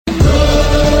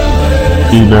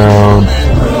Rebound.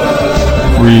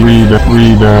 Rebound.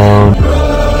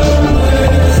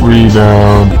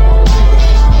 Rebound.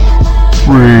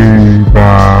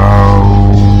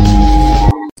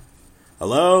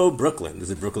 Hello, Brooklyn. This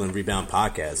is Brooklyn Rebound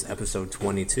Podcast, episode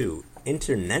 22,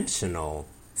 InterNetional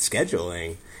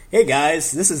Scheduling. Hey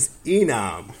guys, this is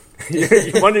Enam.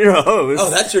 You're one of your hosts.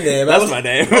 Oh, that's your name. That's my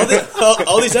name.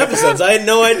 All these episodes, I had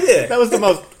no idea. That was the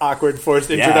most awkward forced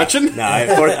introduction. Yeah.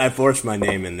 No, I forced my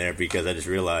name in there because I just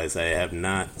realized I have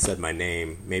not said my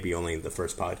name, maybe only in the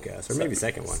first podcast, or maybe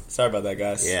second one. Sorry about that,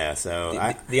 guys. Yeah,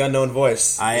 so the unknown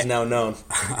voice is now known.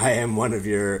 I am one of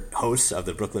your hosts of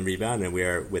the Brooklyn Rebound, and we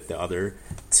are with the other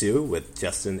two, with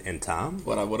Justin and Tom.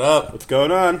 What up? What's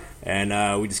going on?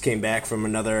 And we just came back from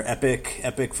another epic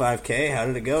 5K. How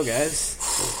did it go, guys?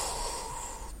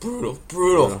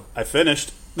 Brutal. I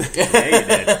finished.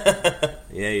 Yeah,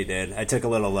 you did. I took a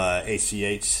little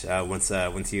HGH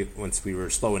once we were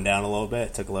slowing down a little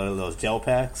bit. Took a lot of those gel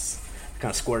packs.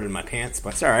 Kind of squirted in my pants,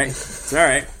 but it's all right. It's all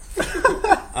right.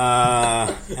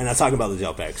 And I'll talk about the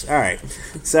gel packs. All right.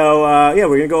 So, we're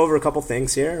going to go over a couple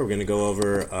things here. We're going to go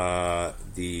over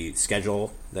the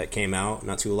schedule that came out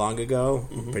not too long ago.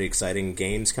 Mm-hmm. Pretty exciting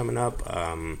games coming up.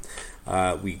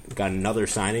 We got another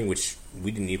signing, which we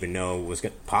didn't even know was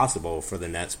possible for the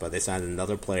Nets, but they signed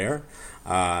another player,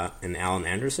 in Alan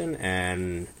Anderson,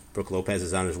 and Brook Lopez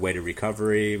is on his way to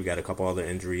recovery. We got a couple other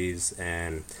injuries,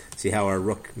 and see how our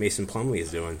rook Mason Plumlee is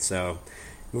doing. So,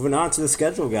 moving on to the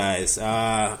schedule, guys.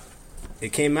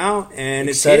 It came out, and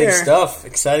it's here.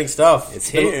 Exciting stuff. It's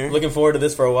here. Been looking forward to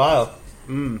this for a while.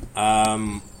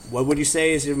 What would you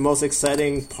say is your most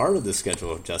exciting part of the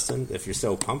schedule, Justin, if you're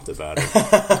so pumped about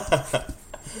it?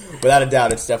 Without a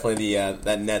doubt, it's definitely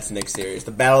that Nets-Knicks series.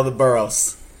 The Battle of the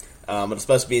Boroughs. But it's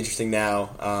supposed to be interesting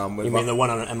now. You mean the one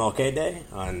on MLK Day?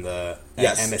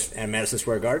 Yes. At Madison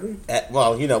Square Garden?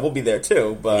 We'll be there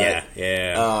too. But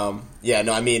Yeah.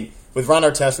 I mean, with Ron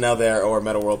Artest now there, or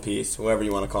Metta World Peace, whoever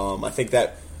you want to call him, I think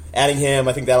that adding him,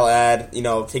 I think that'll add,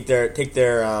 take their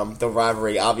the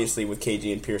rivalry, obviously, with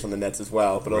KG and Pierce on the Nets as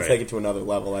well, but it'll take it to another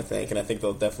level, I think, and I think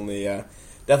they'll definitely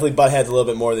butt heads a little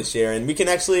bit more this year, and we can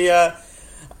actually,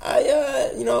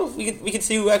 we can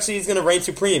see who actually is going to reign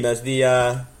supreme as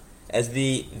the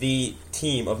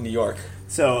team of New York.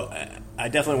 So I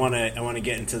definitely want to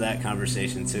get into that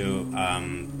conversation too,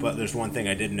 but there's one thing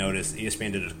I did notice.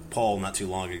 ESPN did a poll not too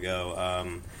long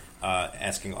ago,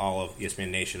 asking all of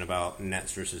ESPN Nation about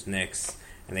Nets versus Knicks,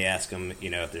 and they asked them, if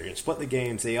they're going to split the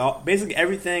games. They all basically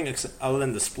everything other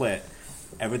than the split,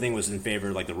 everything was in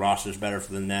favor. Like the roster's better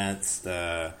for the Nets,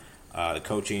 the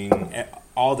coaching,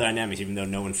 all dynamics. Even though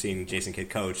no one's seen Jason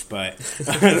Kidd coach, but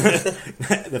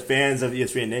the fans of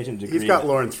ESPN Nation agree. He's got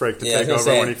Lawrence Frank to take over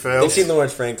when he fails. They've seen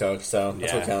Lawrence Frank coach, so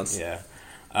that's what counts. Yeah.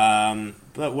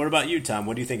 But what about you, Tom?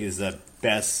 What do you think is the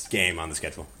best game on the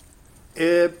schedule?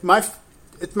 It might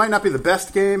not be the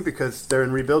best game because they're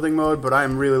in rebuilding mode, but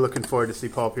I'm really looking forward to see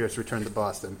Paul Pierce return to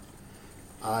Boston.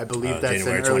 I believe that's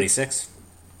January 26th.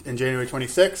 In January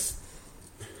 26th.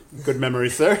 Good memory,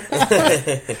 sir.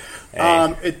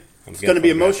 It's going to be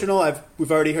emotional.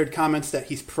 We've already heard comments that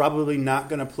he's probably not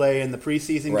going to play in the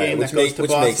preseason game that goes to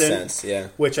Boston. Which makes sense, yeah.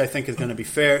 Which I think is going to be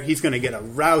fair. He's going to get a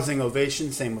rousing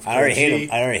ovation. Same with I already hate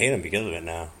him because of it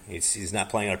now. He's not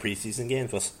playing our preseason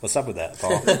games. What's up with that,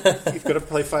 Paul? He's going to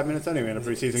play 5 minutes anyway in a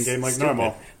preseason game like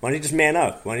normal. Why don't you just man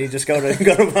up? Why don't you just go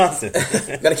to Boston?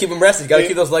 Got to keep him rested. Got to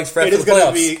keep those legs fresh for the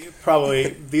playoffs. It is going to be probably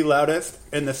the loudest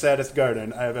and the saddest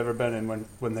garden I have ever been in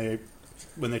when they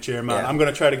cheer him out. I'm going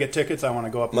to try to get tickets. I want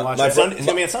to go up and watch it. It's going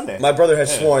to be on Sunday. My brother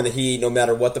has sworn that no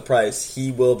matter what the price,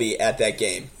 he will be at that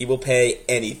game. He will pay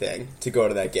anything to go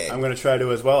to that game. I'm going to try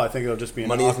to as well. I think it'll just be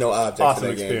an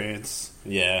awesome experience.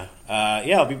 Yeah.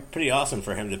 It'll be pretty awesome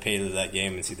for him to pay to that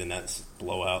game and see the Nets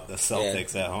blow out the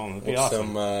Celtics at home. It'll be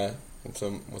awesome.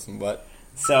 With some butt.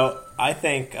 So I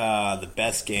think the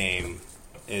best game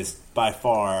is by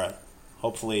far,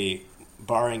 hopefully,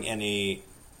 barring any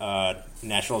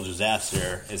natural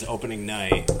disaster, is opening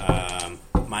night.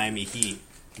 Miami Heat,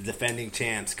 the defending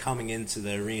champs, coming into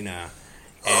the arena,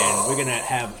 and we're gonna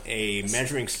have a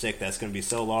measuring stick that's gonna be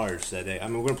so large that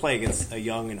we're gonna play against a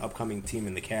young and upcoming team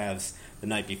in the Cavs the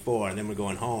night before, and then we're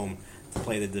going home to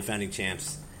play the defending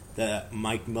champs, the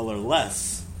Mike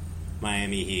Miller-less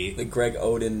Miami Heat. The Greg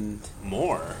Oden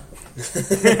more.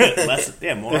 less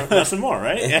and more,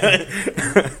 right? Yeah.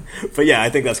 But yeah, I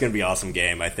think that's going to be an awesome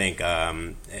game. I think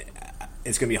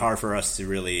it's going to be hard for us to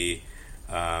really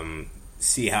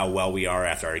see how well we are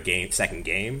after our second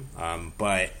game.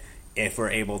 But if we're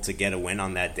able to get a win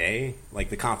on that day, like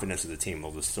the confidence of the team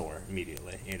will just soar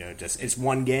immediately. It's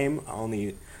one game,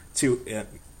 only two.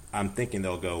 I'm thinking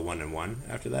they'll go 1-1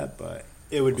 after that, but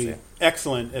it would be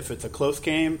excellent if it's a close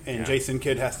game and Jason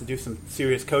Kidd has to do some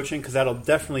serious coaching, because that'll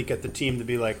definitely get the team to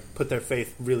be like, put their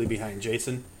faith really behind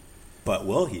Jason. But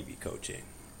will he be coaching?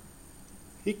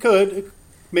 He could.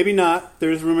 Maybe not.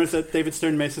 There's rumors that David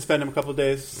Stern may suspend him a couple of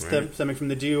days stemming from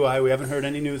the DUI. We haven't heard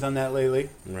any news on that lately.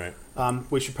 Right.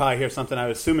 We should probably hear something, I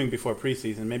was assuming, before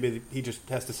preseason. Maybe he just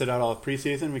has to sit out all of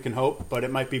preseason. We can hope, but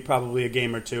it might be probably a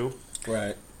game or two.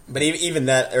 Right. But even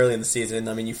that early in the season,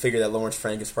 I mean, you figure that Lawrence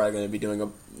Frank is probably going to be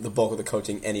doing the bulk of the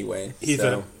coaching anyway. He's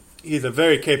a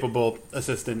very capable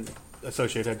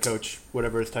associate head coach,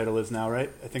 whatever his title is now, right?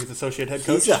 I think it's associate head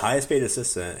coach. He's the highest paid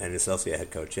assistant and associate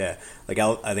head coach, yeah. Like,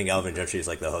 I think Alvin Gentry is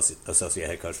like the associate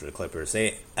head coach for the Clippers.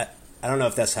 I don't know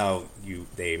if that's how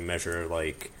they measure,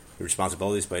 like, the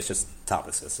responsibilities, but it's just top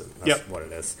assistant. That's what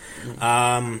it is.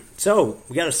 So,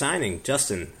 we got a signing.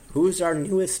 Justin, who's our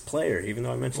newest player, even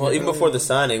though I mentioned even before the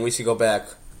signing, we should go back.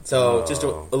 So, just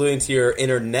alluding to your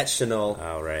InterNetional,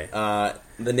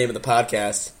 the name of the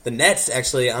podcast, the Nets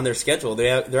actually on their schedule,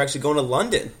 they're actually going to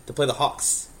London to play the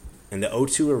Hawks. In the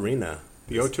O2 Arena.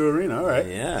 The O2 Arena, all right.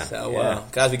 Yeah. So,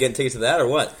 guys, we getting tickets to that or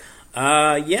what?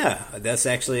 Yeah, that's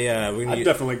actually... I'd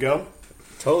definitely go.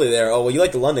 Totally there. Oh, well, you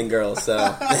like the London girls, so...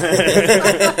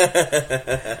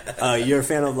 You're a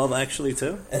fan of Love Actually,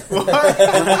 too? I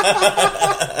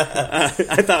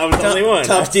thought I was the only one.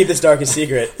 Top's deepest, darkest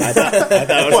secret. I thought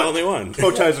I was the only one. Bow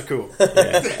ties are cool.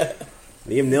 Yeah.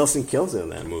 Liam Neeson kills it in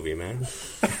that movie, man.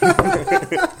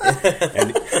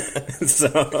 And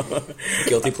so,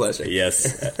 guilty pleasure.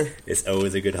 Yes, it's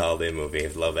always a good holiday movie.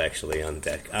 Love Actually on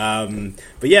deck.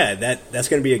 But yeah, that's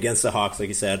going to be against the Hawks, like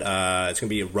you said. It's going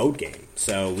to be a road game,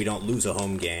 so we don't lose a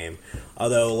home game.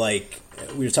 Although, like,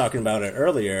 we were talking about it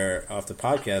earlier off the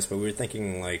podcast, but we were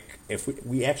thinking, like, if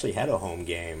we actually had a home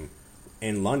game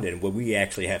in London, would we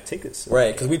actually have tickets?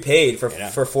 Right, because we paid for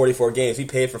 44 games. We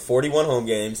paid for 41 home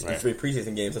games and 3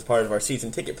 preseason games as part of our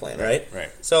season ticket plan, right? Right.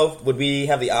 So would we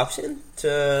have the option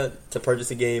to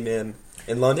purchase a game in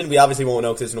London? We obviously won't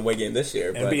know because it's an away game this year.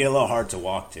 It'd be a little hard to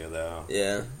walk to, though.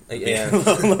 Yeah. A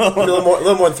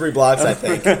little more than 3 blocks, I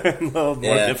think. A little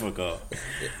more difficult.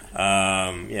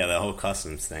 The whole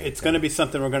customs thing. It's going to be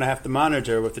something we're going to have to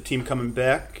monitor with the team coming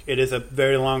back. It is a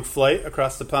very long flight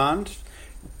across the pond.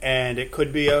 And it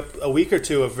could be a week or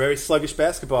two of very sluggish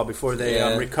basketball before they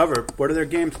recover. What are their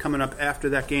games coming up after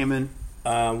that game?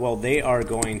 Well, they are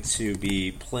going to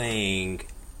be playing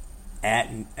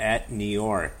at New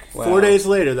York. Wow. 4 days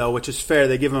later, though, which is fair.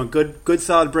 They give them a good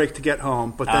solid break to get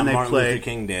home, but then they Martin play Luther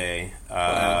King Day.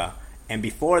 And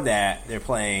before that, they're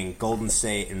playing Golden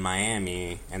State in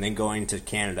Miami, and then going to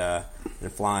Canada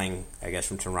and flying, I guess,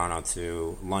 from Toronto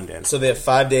to London. So they have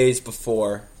 5 days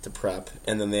before to prep,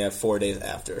 and then they have 4 days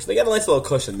after. So they got a nice little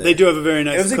cushion there. They do have a very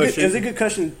nice cushion. It was a good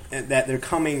cushion that they're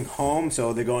coming home,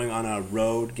 so they're going on a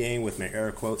road game with my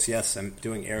air quotes. Yes, I'm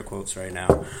doing air quotes right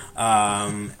now.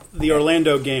 The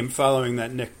Orlando game following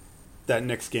that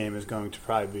Knicks game is going to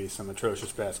probably be some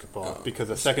atrocious basketball because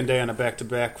a second day on a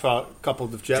back-to-back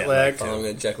coupled with jet lag. Following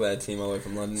a jet lag team all the way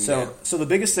from London. So the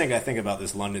biggest thing I think about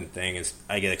this London thing is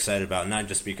I get excited about, not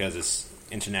just because it's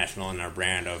international and our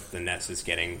brand of the Nets is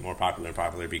getting more popular and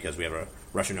popular because we have a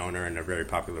Russian owner and a very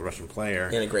popular Russian player.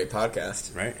 And a great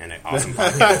podcast. Right? And an awesome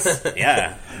podcast.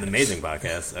 Yeah, an amazing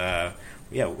podcast.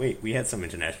 We had some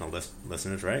international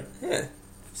listeners, right? Yeah.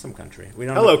 Some country.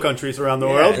 Hello, countries around the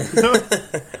world.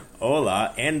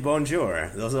 Hola and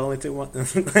bonjour. Those are the only 2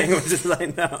 languages I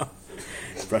know.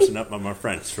 Brushing up on my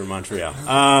French from Montreal.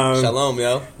 Shalom,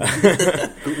 yo.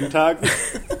 Guten Tag.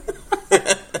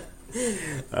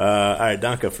 All right,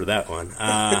 Danke for that one.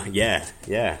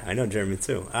 Yeah, I know German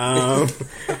too.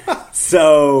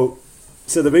 So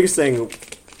the biggest thing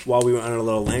while we went on a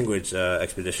little language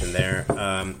expedition there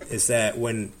is that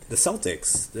when the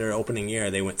Celtics, their opening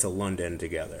year, they went to London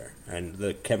together, and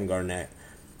the Kevin Garnett,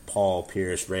 Paul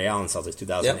Pierce, Ray Allen Celtics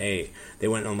 2008, they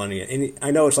went on London. And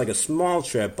I know it's like a small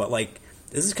trip, but like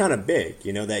this is kind of big,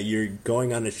 that you're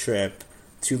going on a trip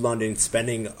to London,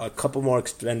 spending a couple more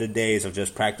extended days of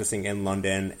just practicing in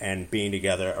London and being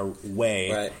together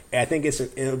away. Right. And I think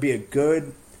it'll be a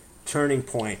good turning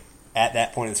point at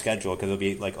that point in the schedule because it'll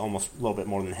be like almost a little bit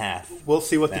more than half. We'll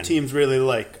see what the team's really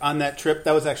like. On that trip,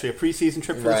 that was actually a preseason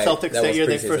trip for the Celtics that year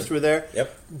they first were there.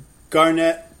 Yep.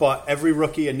 Garnett bought every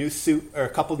rookie a new suit or a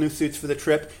couple new suits for the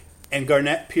trip, and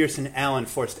Garnett, Pierce, and Allen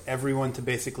forced everyone to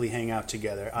basically hang out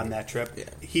together on that trip. Yeah.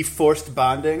 He forced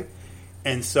bonding.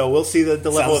 And so we'll see the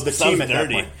level of the team at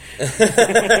dirty.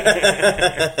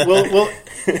 that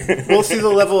point. We'll see the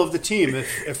level of the team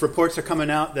if reports are coming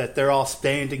out that they're all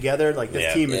staying together. Like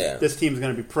this team is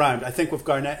going to be primed. I think with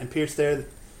Garnett and Pierce there,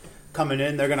 coming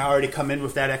in, they're going to already come in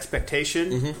with that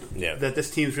expectation that this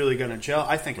team's really going to gel.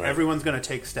 I think everyone's going to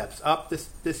take steps up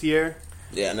this year.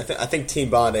 Yeah, and I think team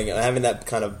bonding, having that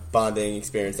kind of bonding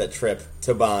experience, that trip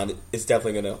to bond, is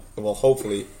definitely going to,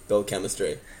 hopefully build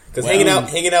chemistry. Because hanging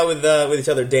out with each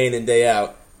other day in and day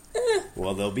out.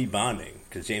 Well, they'll be bonding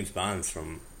because James Bond's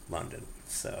from London,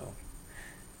 so.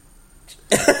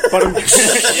 But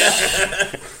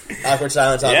awkward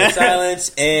silence,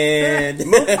 and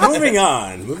moving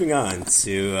on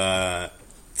to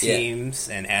teams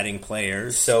and adding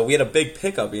players. So we had a big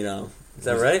pickup, is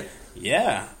that right?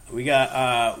 Yeah, we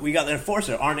got the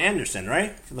enforcer Arn Anderson,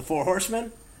 right, for the Four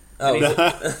Horsemen. Oh, yeah,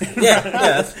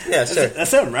 sure.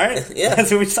 That's him, right? Yeah,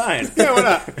 that's who we signed. Yeah, why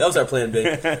not? That was our plan B.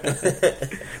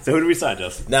 So who did we sign,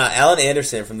 Justin? Alan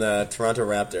Anderson from the Toronto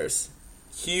Raptors.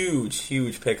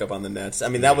 Huge pickup on the Nets. I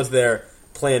mean, that was their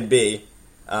plan B.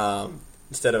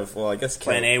 Instead of, I guess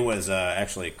plan A was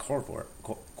actually Corver.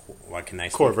 What can I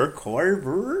say? Corver.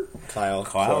 Kyle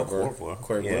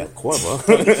Corver. Yeah,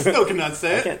 Corver. Still cannot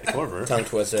say it. Corver. Tongue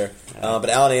twister. But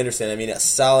Alan Anderson, a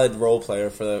solid role player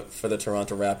for the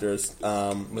Toronto Raptors.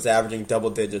 Was averaging double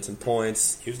digits in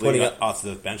points. He was leading off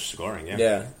the bench scoring.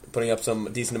 Yeah, putting up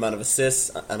some decent amount of assists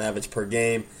on average per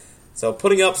game. So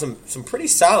putting up some pretty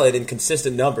solid and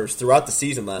consistent numbers throughout the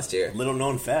season last year. Little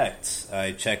known fact,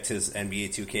 I checked his NBA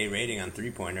 2K rating on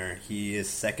three-pointer. He is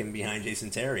second behind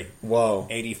Jason Terry. Whoa.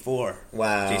 84.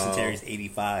 Wow. Jason Terry's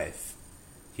 85.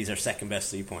 He's our second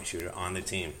best three-point shooter on the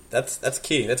team. That's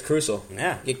key. That's crucial.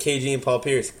 Yeah. Get KG and Paul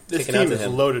Pierce this kicking out to him. This team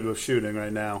is loaded with shooting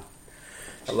right now.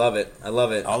 I love it.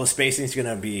 All the spacing's going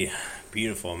to be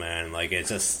beautiful, man. Like, it's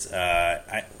just,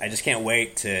 I just can't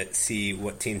wait to see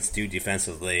what teams do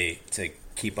defensively to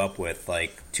keep up with,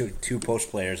 like, two post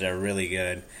players that are really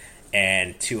good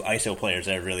and two ISO players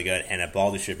that are really good and a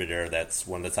ball distributor that's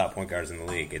one of the top point guards in the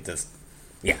league. It just,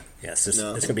 it's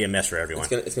going to be a mess for everyone.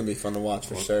 It's going to be fun to watch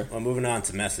for sure. Well, moving on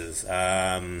to messes.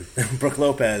 Brook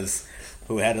Lopez,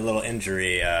 who had a little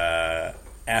injury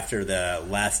after the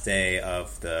last day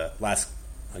of the last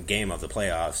game of the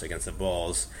playoffs against the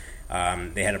Bulls.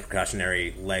 They had a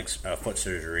precautionary foot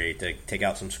surgery to take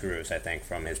out some screws, I think,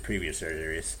 from his previous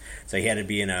surgeries. So he had to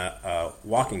be in a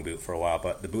walking boot for a while,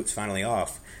 but the boot's finally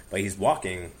off. But he's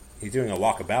walking. He's doing a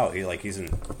walkabout. He's in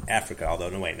Africa, although,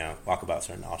 no, walkabouts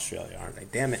are in Australia, aren't they?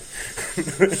 Damn it.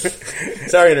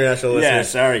 Sorry, international listeners. Yeah,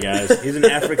 sorry, guys. He's in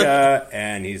Africa,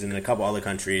 and he's in a couple other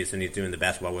countries, and he's doing the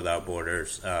Basketball Without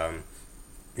Borders.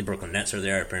 The Brooklyn Nets are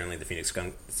there. Apparently, the Phoenix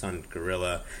Sun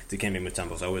Gorilla, Dikembe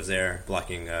Mutombo's always there,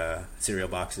 blocking cereal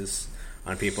boxes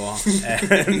on people. And,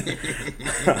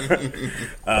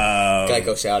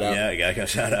 Geico shout out. Yeah, Geico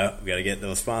shout out. We got to get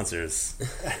those sponsors.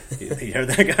 You heard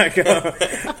that,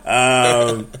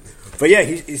 Geico? But yeah,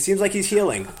 he seems like he's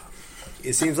healing.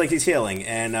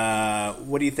 And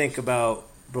what do you think about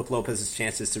Brook Lopez's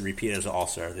chances to repeat as an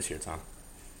All-Star this year, Tom?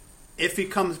 If he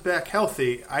comes back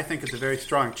healthy, I think it's a very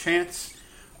strong chance.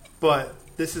 But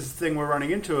this is the thing we're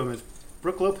running into him is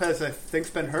Brook Lopez, I think,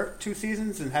 has been hurt 2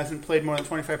 seasons and hasn't played more than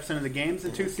 25% of the games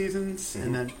in 2 seasons. Mm-hmm.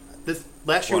 And then this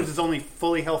last year was his only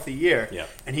fully healthy year,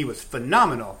 and he was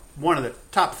phenomenal. One of the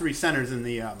top 3 centers in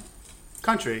the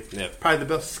country, probably the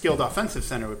best skilled offensive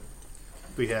center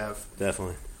we have.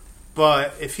 Definitely.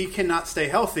 But if he cannot stay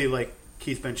healthy like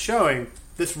he's been showing,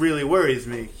 this really worries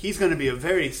me. He's going to be a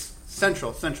very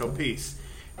central piece.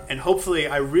 And hopefully,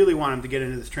 I really want him to get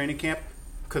into this training camp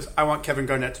because I want Kevin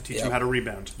Garnett to teach him how to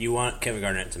rebound. You want Kevin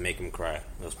Garnett to make him cry.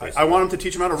 I want him to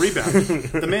teach him how to rebound.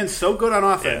 The man's so good on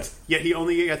offense, yet he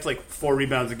only gets 4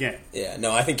 rebounds a game. Yeah,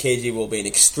 no, I think KG will be an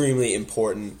extremely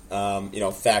important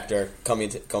factor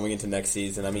coming into next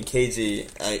season. I mean,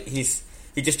 KG,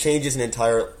 he just changes an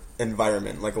entire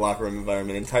environment, like a locker room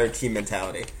environment, entire team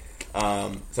mentality.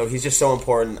 So he's just so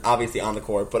important, obviously on the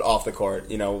court, but off the court.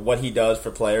 What he does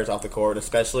for players off the court,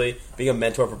 especially being a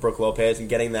mentor for Brook Lopez and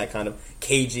getting that kind of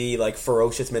cagey,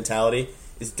 ferocious mentality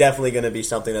is definitely going to be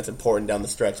something that's important down the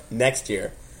stretch next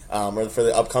year, or for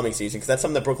the upcoming season. Because that's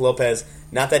something that Brook Lopez,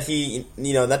 not that he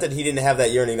didn't have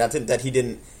that yearning, not that he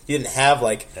didn't have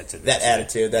that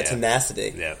attitude, that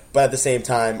tenacity. Yeah. But at the same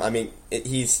time, I mean,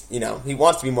 he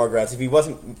wants to be more aggressive. He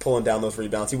wasn't pulling down those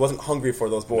rebounds. He wasn't hungry for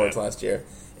those boards last year.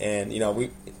 And,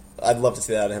 I'd love to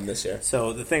see that out of him this year.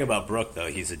 So the thing about Brook, though,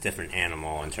 he's a different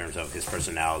animal in terms of his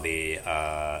personality.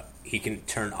 He can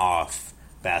turn off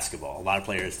basketball. A lot of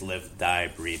players live,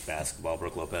 die, breathe basketball.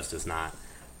 Brook Lopez does not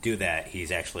do that.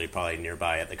 He's actually probably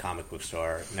nearby at the comic book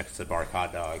store next to Bark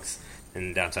Hot Dogs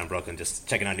in downtown Brooklyn just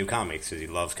checking out new comics because he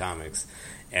loves comics.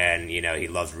 And, he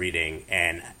loves reading.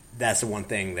 And that's the one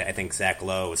thing that I think Zach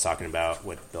Lowe was talking about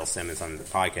with Bill Simmons on the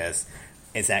podcast.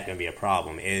 Is that going to be a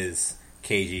problem? Is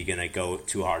KG going to go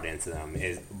too hard into them.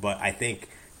 But I think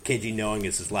KG, knowing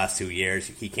it's his last 2 years,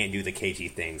 he can't do the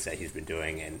KG things that he's been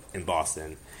doing in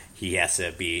Boston. He has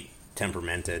to be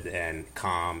temperamented and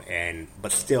calm,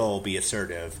 but still be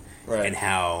assertive in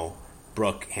how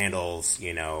Brook handles,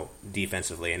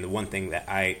 defensively. And the one thing that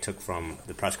I took from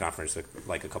the press conference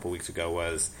like a couple weeks ago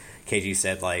was KG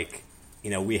said, like,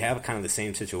 we have kind of the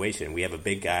same situation. We have a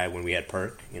big guy when we had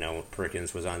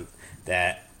Perkins was on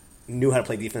that knew how to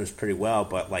play defense pretty well,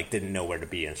 but like didn't know where to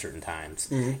be in certain times.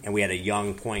 Mm-hmm. And we had a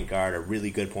young point guard, a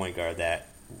really good point guard that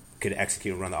could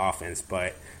execute and run the offense,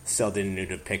 but still didn't know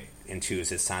to pick and choose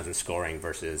his times in scoring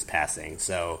versus passing.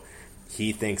 So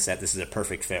he thinks that this is a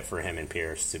perfect fit for him and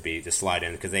Pierce to slide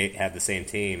in because they have the same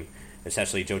team,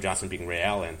 especially Joe Johnson being Ray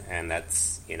Allen, and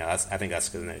that's I think that's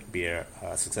going to be a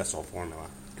successful formula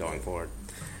going forward.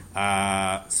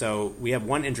 So we have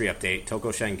one injury update.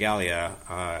 Toko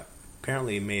Shangalia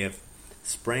apparently may have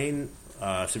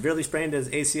severely sprained his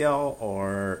ACL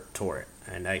or tore it,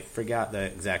 and I forgot the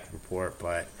exact report,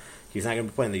 but he's not going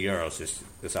to be playing the Euros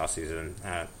this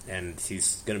offseason, and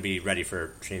he's going to be ready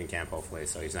for training camp, hopefully,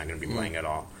 so he's not going to be playing at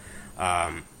all.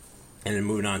 And then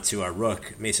moving on to our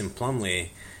rook, Mason Plumlee,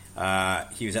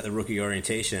 he was at the rookie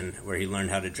orientation where he learned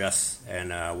how to dress and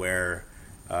wear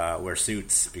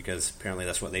suits, because apparently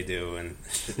that's what they do, and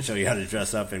show you how to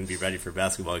dress up and be ready for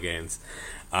basketball games.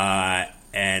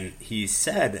 And he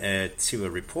said to a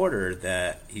reporter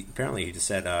that he just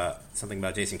said something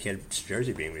about Jason Kidd's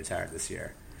jersey being retired this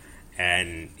year.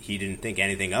 And he didn't think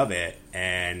anything of it,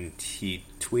 and he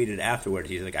tweeted afterward,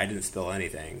 he's like, I didn't spill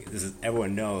anything.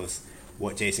 Everyone knows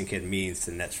what Jason Kidd means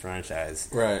to the Nets franchise.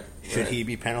 Right. Should he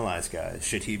be penalized, guys?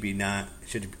 Should he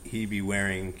be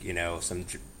wearing, some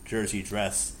jersey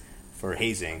dress for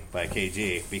hazing by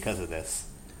KG because of this?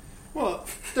 Well,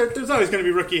 there's always going to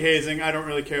be rookie hazing. I don't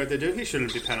really care what they do. He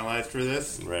shouldn't be penalized for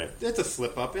this. Right. It's a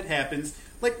slip-up. It happens.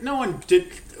 Like, no one did...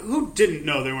 Who didn't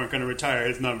know they weren't going to retire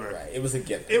his number? Right. It was a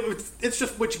gift. It's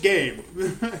just which game.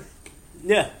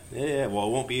 Yeah. Well,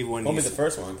 it won't be when won't be the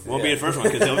first one. Won't be the first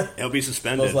one because he'll be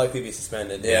suspended. Most likely be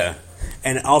suspended. Yeah.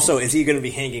 And also, is he going to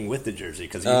be hanging with the jersey?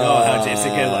 Because you know how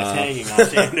Jason Kidd likes hanging on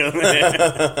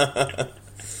Shane.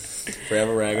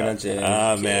 Forever ragging on Jay.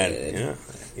 Oh man,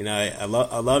 I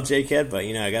love Jay Kidd, but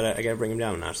I gotta bring him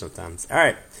down a notch sometimes. All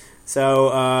right,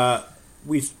 so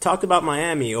we talked about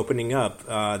Miami opening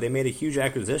up. They made a huge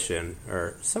acquisition,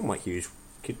 or somewhat huge.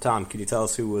 Tom, could you tell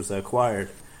us who was acquired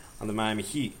on the Miami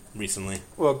Heat recently?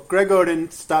 Well, Greg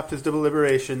Oden stopped his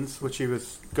deliberations, which he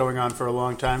was going on for a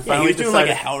long time. Yeah, he was doing like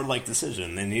a Howard-like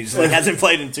decision, and he just hasn't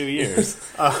played in 2 years.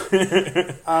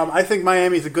 I think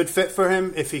Miami's a good fit for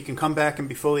him if he can come back and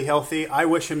be fully healthy. I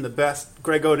wish him the best.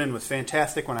 Greg Oden was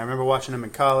fantastic when I remember watching him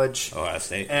in college. Ohio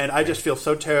State. And I just feel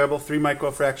so terrible. 3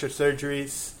 microfracture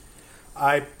surgeries.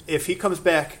 If he comes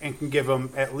back and can give him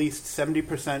at least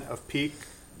 70% of peak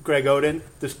Greg Oden,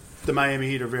 the Miami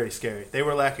Heat are very scary. They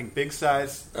were lacking big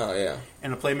size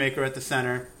and a playmaker at the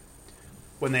center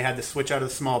when they had to switch out of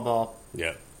the small ball.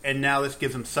 Yeah. And now this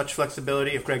gives them such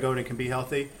flexibility if Greg Oden can be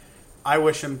healthy. I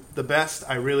wish him the best.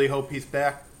 I really hope he's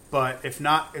back. But if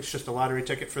not, it's just a lottery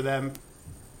ticket for them.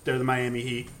 They're the Miami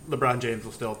Heat. LeBron James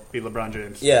will still be LeBron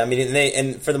James. Yeah, I mean,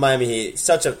 and for the Miami Heat,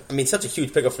 such a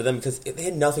huge pickup for them because they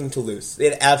had nothing to lose. They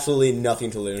had absolutely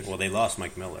nothing to lose. Well, they lost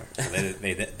Mike Miller. So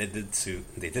they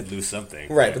did lose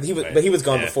something. Right, but he was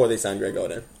gone before they signed Greg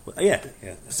Oden. Well, yeah.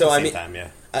 So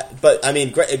but I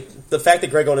mean, the fact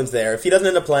that Greg Oden's there, if he doesn't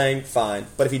end up playing, fine.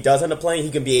 But if he does end up playing, he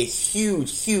can be a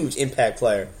huge impact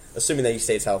player, assuming that he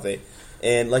stays healthy.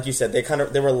 And like you said,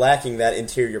 they were lacking that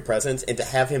interior presence, and to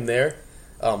have him there.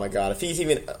 Oh my God! If he's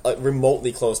even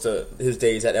remotely close to his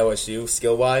days at LSU,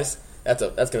 skill-wise, that's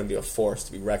going to be a force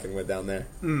to be reckoned with down there.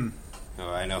 Mm.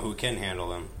 Oh, I know who can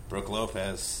handle him. Brook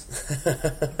Lopez.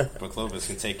 Brook Lopez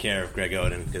can take care of Greg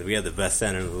Oden because we have the best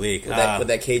center in the league. With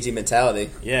that KG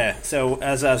mentality. Yeah. So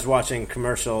as I was watching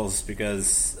commercials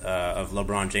because of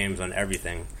LeBron James on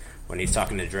everything, when he's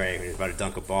talking to Dre when he's about to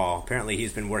dunk a ball, apparently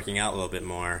he's been working out a little bit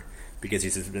more. Because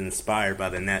he's been inspired by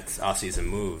the Nets' offseason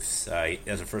moves. He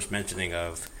has a first mentioning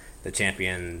of the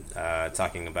champion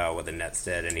talking about what the Nets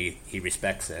did, and he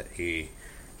respects it.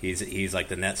 He's like,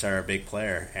 the Nets are a big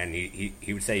player, and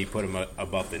he would say he put them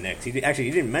above the Knicks. He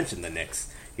didn't mention the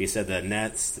Knicks. He said the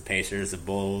Nets, the Pacers, the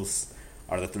Bulls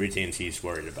are the 3 teams he's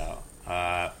worried about.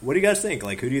 What do you guys think?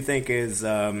 Like, who do you think is...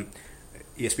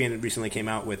 ESPN recently came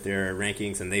out with their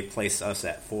rankings, and they placed us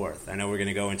at 4th. I know we're going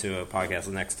to go into a podcast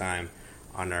next time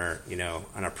on our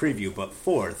preview, but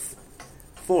fourth,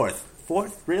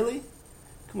 really?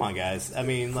 Come on, guys. I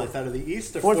mean, fourth out of the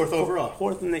East or fourth overall?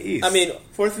 Fourth in the East. I mean,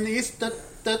 fourth in the East.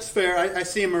 That's fair. I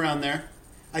see him around there.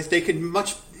 They could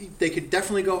they could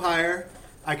definitely go higher.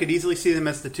 I could easily see them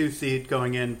as the 2 seed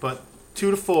going in, but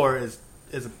 2 to 4 is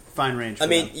a fine range for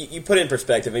them. You put it in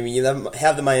perspective. I mean, you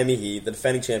have the Miami Heat, the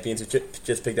defending champions who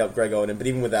just picked up Greg Oden, but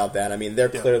even without that, I mean, they're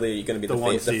clearly going to be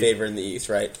the favorite in the East,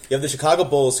 right? You have the Chicago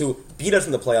Bulls who beat us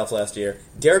in the playoffs last year.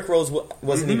 Derrick Rose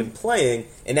wasn't even playing,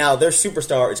 and now their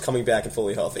superstar is coming back and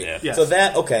fully healthy. Yeah. Yes. So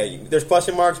there's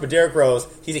question marks, but Derrick Rose,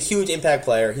 he's a huge impact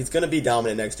player. He's going to be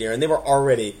dominant next year, and they were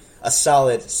already a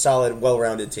solid,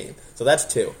 well-rounded team. So that's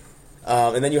 2.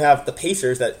 And then you have the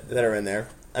Pacers that are in there.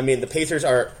 I mean, the Pacers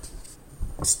are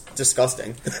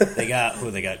disgusting. They got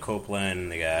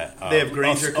Copeland. They have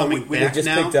Granger coming we back just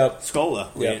now. picked up Scola.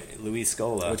 Yeah. Luis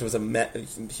Scola, which was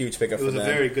a huge pickup. It was for them.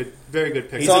 very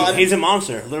good pick. He's a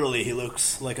monster. Literally, he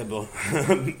looks like a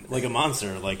like a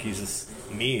monster. Like he's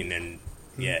just mean and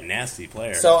nasty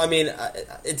player. So I mean,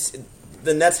 it's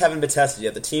the Nets haven't been tested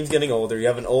yet. The team's getting older. You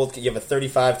have a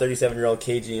 35, 37-year-old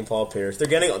KG and Paul Pierce.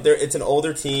 It's an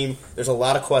older team. There's a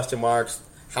lot of question marks.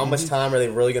 How much time are they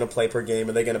really going to play per game?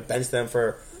 Are they going to bench them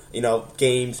for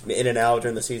games in and out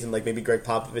during the season, like maybe Greg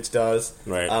Popovich does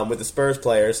with the Spurs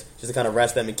players, just to kind of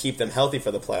rest them and keep them healthy for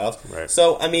the playoffs? Right.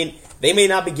 So I mean, they may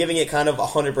not be giving it kind of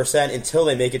 100% until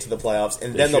they make it to the playoffs,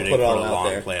 and then they'll put it all out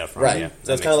there. Right. Yeah,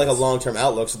 so it's kind of like a long-term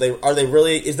outlook. So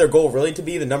is their goal really to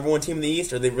be the number 1 team in the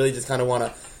East, or they really just kind of want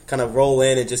to roll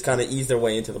in and just kind of ease their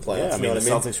way into the playoffs? Yeah, you know the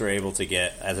what I mean? Celtics were able to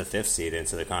get as a 5th seed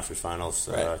into the conference finals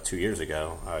 2 years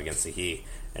ago against the Heat.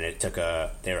 And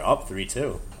they were up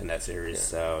 3-2 in that series,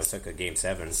 so it took a Game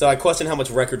 7. So I question how much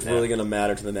record's really going to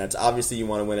matter to the Nets. Obviously, you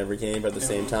want to win every game, but at the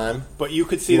same time, but you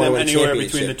could see them anywhere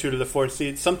between the 2 to the 4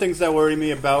 seeds. Some things that worry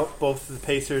me about both the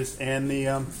Pacers and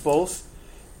the Bulls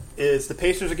is the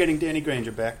Pacers are getting Danny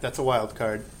Granger back. That's a wild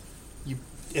card.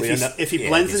 If he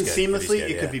blends in seamlessly,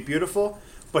 it could be beautiful.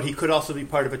 But he could also be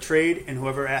part of a trade, and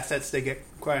whoever assets they get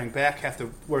acquiring back have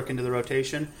to work into the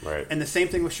rotation. Right. And the same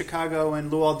thing with Chicago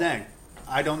and Luol Deng.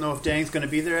 I don't know if Dang's going to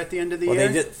be there at the end of the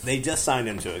year. They just signed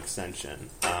him to extension.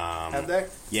 Have they?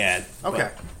 Yeah. Okay.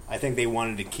 I think they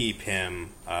wanted to keep him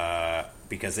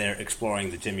because they're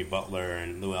exploring the Jimmy Butler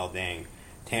and Luol Deng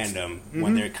tandem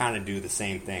when they kind of do the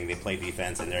same thing. They play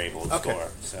defense and they're able to score.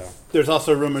 So there's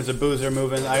also rumors of Boozer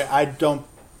moving.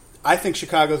 I think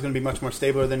Chicago's going to be much more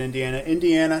stable than Indiana.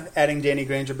 Indiana adding Danny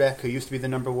Granger back, who used to be the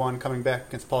number 1, coming back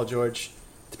against Paul George,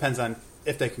 depends on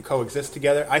if they can coexist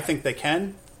together. I think they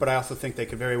can. But I also think they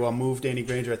could very well move Danny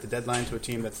Granger at the deadline to a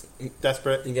team that's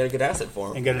desperate. And get a good asset for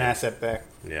him. And get an asset back.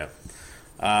 Yeah.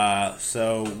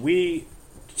 So we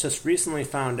just recently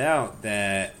found out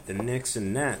that the Knicks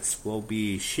and Nets will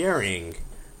be sharing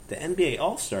the NBA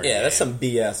All-Star game. Yeah, that's some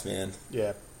BS, man.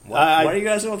 Yeah. Why are you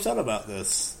guys so upset about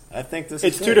this? I think this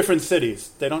is 2 different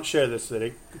cities. They don't share this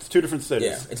city. It's 2 different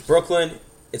cities. Yeah, it's Brooklyn,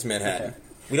 it's Manhattan. Yeah.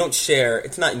 We don't share.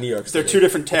 It's not New York City. They're 2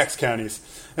 different tax counties.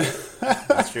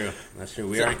 That's true.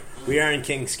 We are in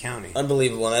Kings County.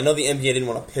 Unbelievable. And I know the NBA didn't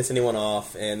want to piss anyone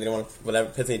off, and they didn't want to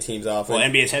piss any teams off. Well,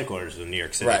 NBA's headquarters is in New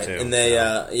York City, right. too. And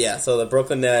they, so the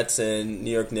Brooklyn Nets and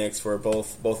New York Knicks were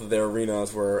both of their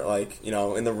arenas were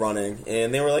in the running,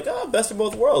 and they were like, best of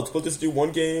both worlds. We'll just do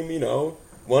one game,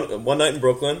 one night in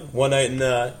Brooklyn, one night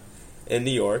in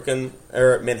New York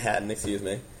or Manhattan, excuse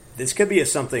me. This could be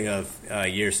something of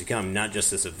years to come, not just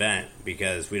this event,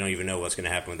 because we don't even know what's going to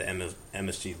happen with the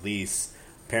MSG lease.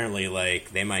 Apparently,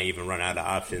 they might even run out of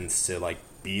options to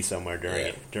be somewhere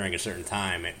during a certain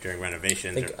time during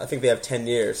renovations. I think they have 10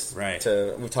 years. Right.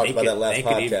 We talked about that last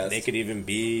podcast. They could even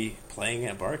be playing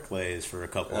at Barclays for a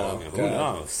couple of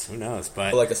Who knows?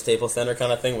 But like a Staples Center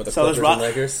kind of thing with the Clippers and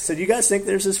Lakers. So do you guys think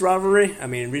there's this rivalry? I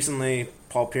mean, recently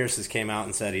Paul Pierce has came out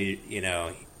and said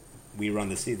we run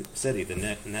the city.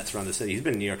 The Nets run the city. He's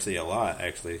been in New York City a lot,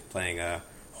 actually, playing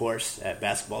horse at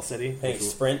Basketball City. Hey,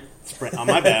 Sprint. Oh,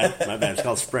 my bad. It's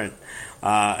called Sprint.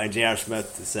 And J.R.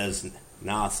 Smith says,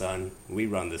 "Nah, son, we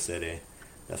run the city."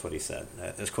 That's what he said.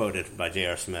 That's quoted by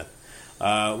J.R. Smith.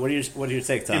 What do you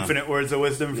take, Tom? Infinite words of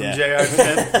wisdom from J.R.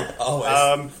 Smith.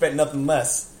 Always. But nothing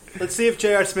less. Let's see if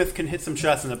J.R. Smith can hit some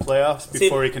shots in the playoffs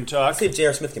before he can talk. Let's see if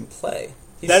J.R. Smith can play.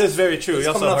 That is very true. He's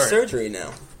coming off surgery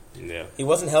now. Yeah. He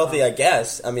wasn't healthy, I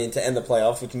guess, to end the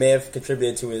playoffs, which may have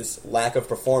contributed to his lack of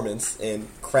performance and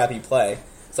crappy play.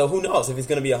 So who knows if he's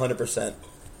going to be 100%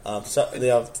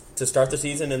 to start the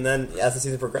season, and then as the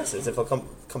season progresses, if he'll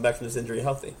come back from this injury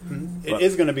healthy. Mm-hmm. It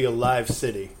is going to be a live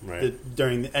city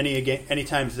during any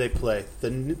times they play. The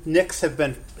Knicks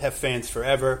have fans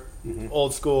forever,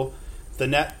 old school. The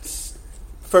Nets,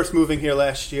 first moving here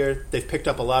last year, they've picked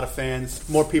up a lot of fans.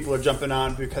 More people are jumping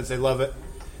on because they love it.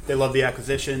 They love the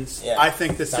acquisitions. Yeah. I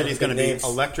think this city is going to be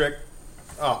electric.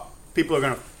 Oh, people are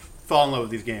going to fall in love with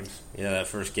these games. Yeah, that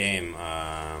first game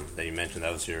that you mentioned,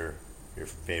 that was your your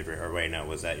favorite? Or wait, no,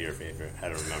 was that your favorite? I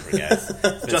don't remember, guys.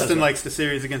 Justin likes the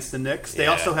series against the Knicks. They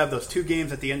also have those 2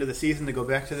 games at the end of the season to go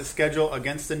back to the schedule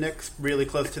against the Knicks, really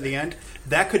close to the end.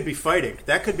 That could be fighting.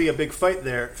 That could be a big fight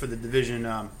there for the division.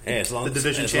 The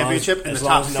division championship and the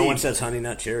top seed. No one says Honey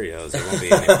Nut Cheerios. There won't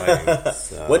be any fighting.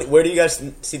 So. Where do you guys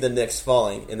see the Knicks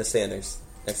falling in the standings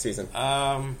next season?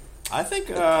 I think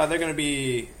they're going to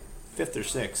be 5th or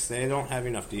 6th. They don't have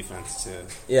enough defense to.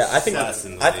 Yeah, I think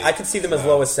I could see them as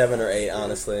low as 7 or 8,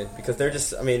 honestly, because they're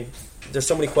just. I mean, there's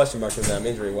so many question marks with them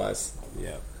injury wise.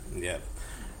 Yep.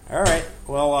 All right.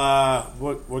 Well,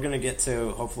 we're going to get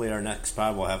to hopefully our next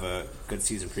pod. We'll have a good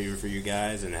season preview for you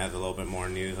guys and have a little bit more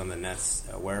news on the Nets'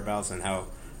 whereabouts and how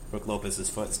Brook Lopez's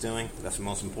foot's doing. That's the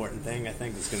most important thing I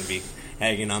think that's going to be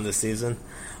hanging on this season.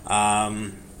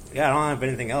 Yeah, I don't have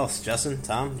anything else. Justin,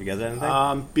 Tom, do you guys have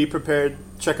anything? Be prepared.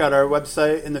 Check out our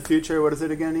website in the future. What is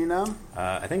it again, Enam?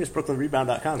 I think it's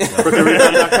BrooklynRebound.com. So.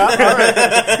 BrooklynRebound.com? All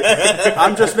right.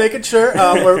 I'm just making sure.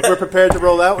 We're prepared to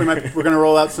roll out. We're going to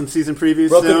roll out some season previews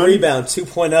Brooklyn soon. Rebound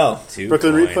 2.0.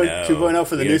 Brooklyn Rebound 2.0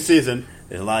 for the new season.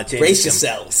 There's a lot of changes. Brace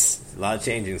yourselves. A lot of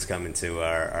changes coming to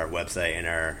our website and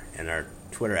our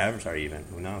Twitter avatar even.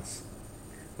 Who knows?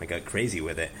 We got crazy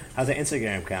with it. How's the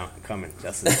Instagram count coming,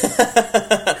 Justin?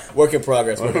 Work in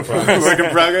progress. Work in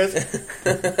progress.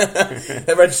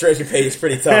 That registration page is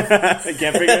pretty tough. I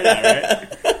can't figure it out, right?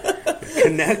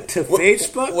 Connect to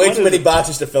Facebook? Way too many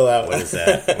boxes to fill out. What is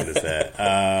that?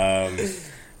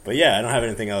 But yeah, I don't have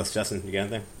anything else. Justin, you got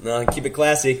anything? No, keep it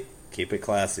classy. Keep it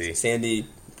classy. Sandy,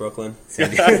 Brooklyn.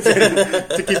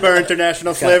 To keep our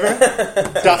international flavor.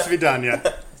 Das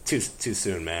Vidania. Too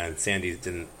soon, man. Sandy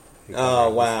didn't. Oh,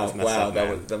 wow. I'm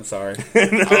sorry.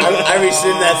 I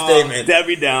rescind that statement.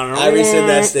 Debbie Downer. I rescind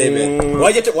that statement. Why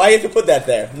you have to put that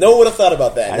there? No one would have thought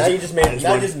about that. Now you just made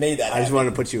that. I just wanted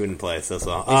to put you in place, that's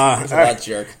all. He's a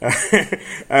jerk. All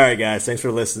right, guys. Thanks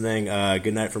for listening.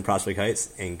 Good night from Prospect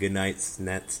Heights, and good night,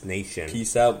 Nets Nation.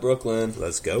 Peace out, Brooklyn.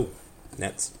 Let's go.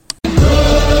 Nets.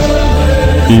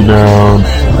 Rebound.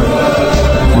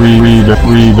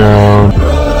 Rebound.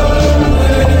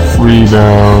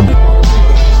 Rebound.